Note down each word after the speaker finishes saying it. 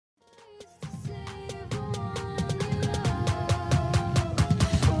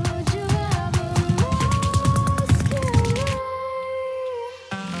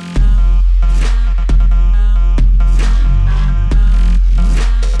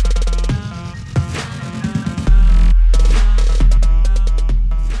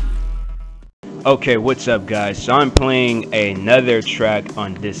Okay, what's up guys? So I'm playing another track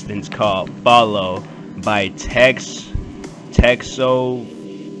on Distance called Follow by Texu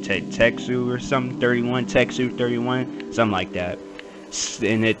or something, 31, Texu 31, something like that.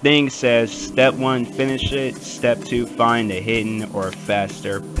 And the thing says step 1 finish it, step 2 find a hidden or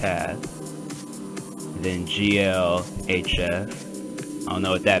faster path. Then GLHF. I don't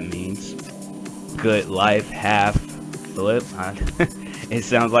know what that means. Good life half flip. It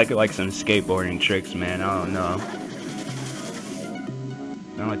sounds like some skateboarding tricks, man. I don't know.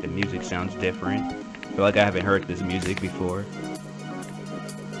 Sound like the music sounds different. I feel like I haven't heard this music before.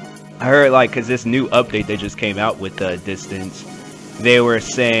 I heard like, cause this new update that just came out with Distance, they were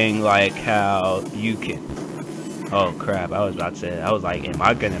saying like how you can. Oh crap! I was about to say that. I was like, am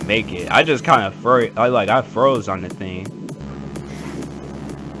I gonna make it? I just kind of I froze on the thing.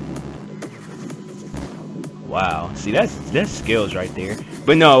 Wow, see that's skills right there.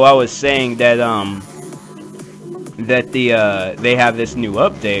 But no, I was saying that they have this new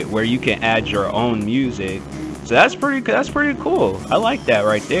update where you can add your own music. So that's pretty cool. I like that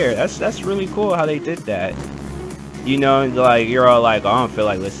right there. That's really cool how they did that. You know, like you're all like, oh, I don't feel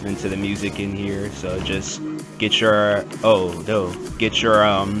like listening to the music in here, so just get your get your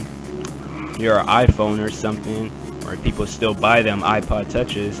iPhone or something, or people still buy them iPod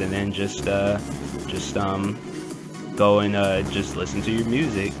touches, and then just go and just listen to your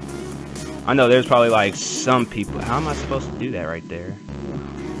music. I know there's probably like some people. How am I supposed to do that right there?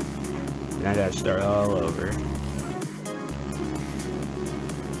 And I gotta start all over.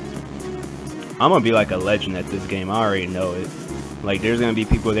 I'm gonna be like a legend at this game. I already know it. Like there's gonna be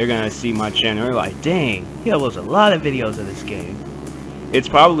people, they're gonna see my channel, they're like, dang, he uploads a lot of videos of this game. It's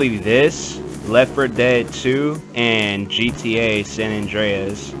probably this, Left 4 Dead 2, and GTA San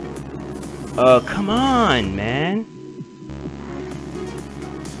Andreas. Come on, man.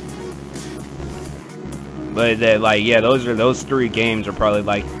 But that, like, yeah, those 3 games are probably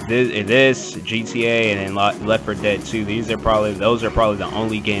like this GTA, and then Left 4 Dead 2. Those are probably the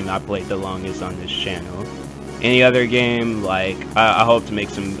only game I played the longest on this channel. Any other game, like I hope to make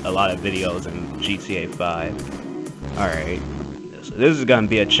a lot of videos in GTA 5. All right, so this is gonna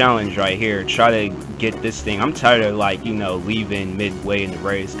be a challenge right here. Try to get this thing. I'm tired of like, you know, leaving midway in the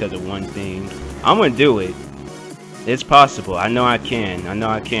race because of one thing. I'm gonna do it. It's possible. I know I can. I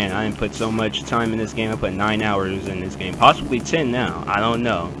didn't put so much time in this game. I put 9 hours in this game. Possibly 10 now. I don't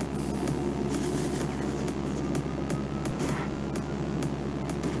know.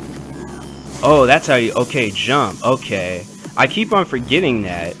 Oh, that's how you... Okay, jump. Okay. I keep on forgetting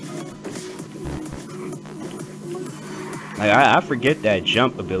that. Like, I forget that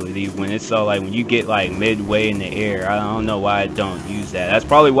jump ability when it's all like... When you get, like, midway in the air. I don't know why I don't use that. That's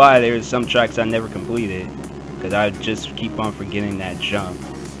probably why there's some tracks I never completed. Because I just keep on forgetting that jump.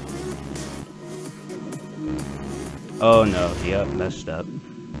 Oh no, yep, messed up.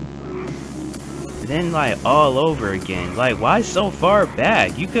 Then like all over again. Like why so far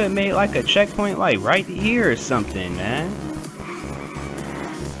back? You could have made like a checkpoint like right here or something, man.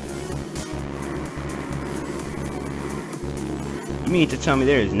 You mean to tell me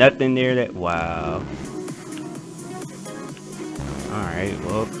there is nothing there that... Wow. Alright,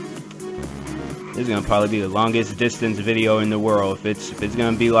 well. This is gonna probably be the longest distance video in the world if it's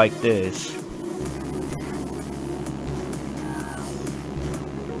gonna be like this.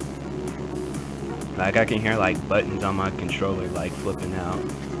 Like I can hear like buttons on my controller like flipping out.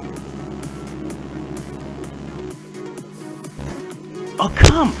 Oh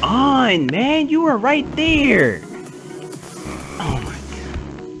come on, man! You were right there. Oh my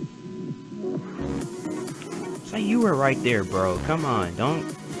god! Say you were right there, bro. Come on,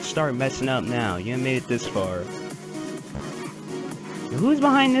 don't start messing up now. You made it this far. Who's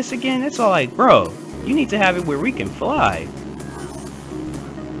behind this again? It's all like, bro, you need to have it where we can fly.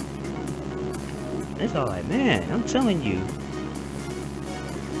 It's all like, man, I'm telling you.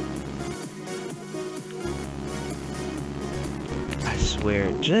 I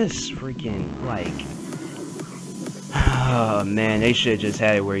swear, just freaking like... Oh man, they should have just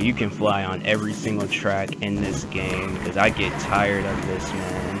had it where you can fly on every single track in this game, because I get tired of this,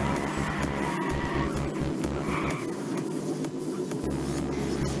 man.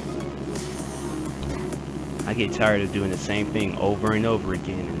 I get tired of doing the same thing over and over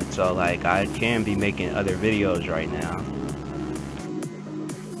again, and it's all like, I can be making other videos right now.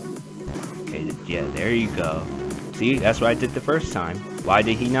 Okay, yeah, there you go. See, that's what I did the first time. Why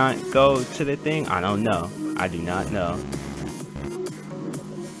did he not go to the thing? I don't know. I do not know.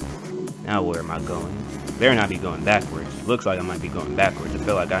 Now where am I going? Better not be going backwards. Looks like I might be going backwards. I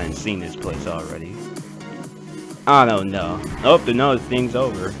feel like I didn't seen this place already. I don't know. Oh, no, the thing's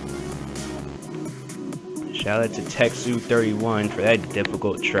over. Shout out to Texu31 for that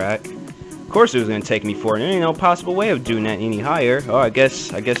difficult track. Of course it was gonna take me 4. There ain't no possible way of doing that any higher. Oh, I guess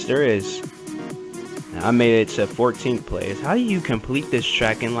there is. I made it to 14th place. How do you complete this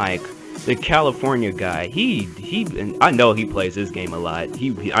track in like the California guy? I know he plays this game a lot.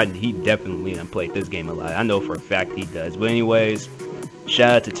 He definitely played this game a lot. I know for a fact he does. But anyways,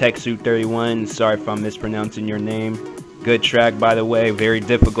 shout out to Texu31. Sorry if I'm mispronouncing your name. Good track, by the way. Very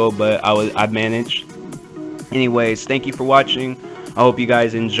difficult, but I managed. Anyways, thank you for watching. I hope you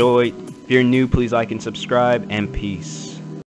guys enjoyed. If you're new, please like and subscribe, and peace.